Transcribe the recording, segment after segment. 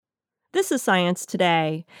This is Science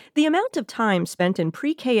Today. The amount of time spent in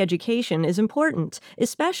pre-K education is important,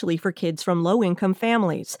 especially for kids from low-income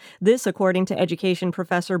families. This according to education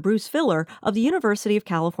professor Bruce Filler of the University of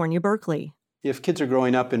California, Berkeley. If kids are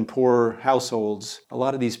growing up in poor households, a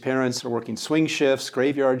lot of these parents are working swing shifts,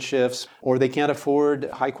 graveyard shifts, or they can't afford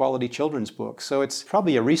high-quality children's books. So it's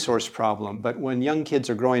probably a resource problem. But when young kids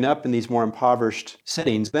are growing up in these more impoverished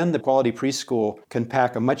settings, then the quality preschool can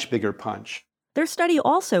pack a much bigger punch. Their study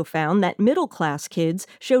also found that middle-class kids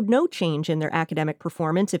showed no change in their academic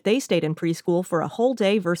performance if they stayed in preschool for a whole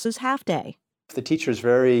day versus half day. The teacher is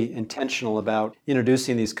very intentional about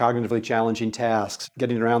introducing these cognitively challenging tasks,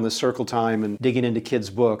 getting around the circle time and digging into kids'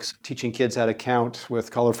 books, teaching kids how to count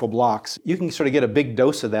with colorful blocks. You can sort of get a big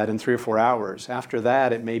dose of that in 3 or 4 hours. After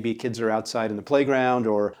that, it may be kids are outside in the playground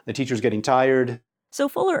or the teacher's getting tired. So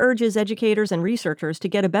Fuller urges educators and researchers to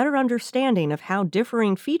get a better understanding of how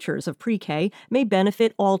differing features of pre-K may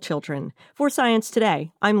benefit all children. For Science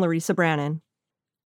Today, I'm Larissa Brannon.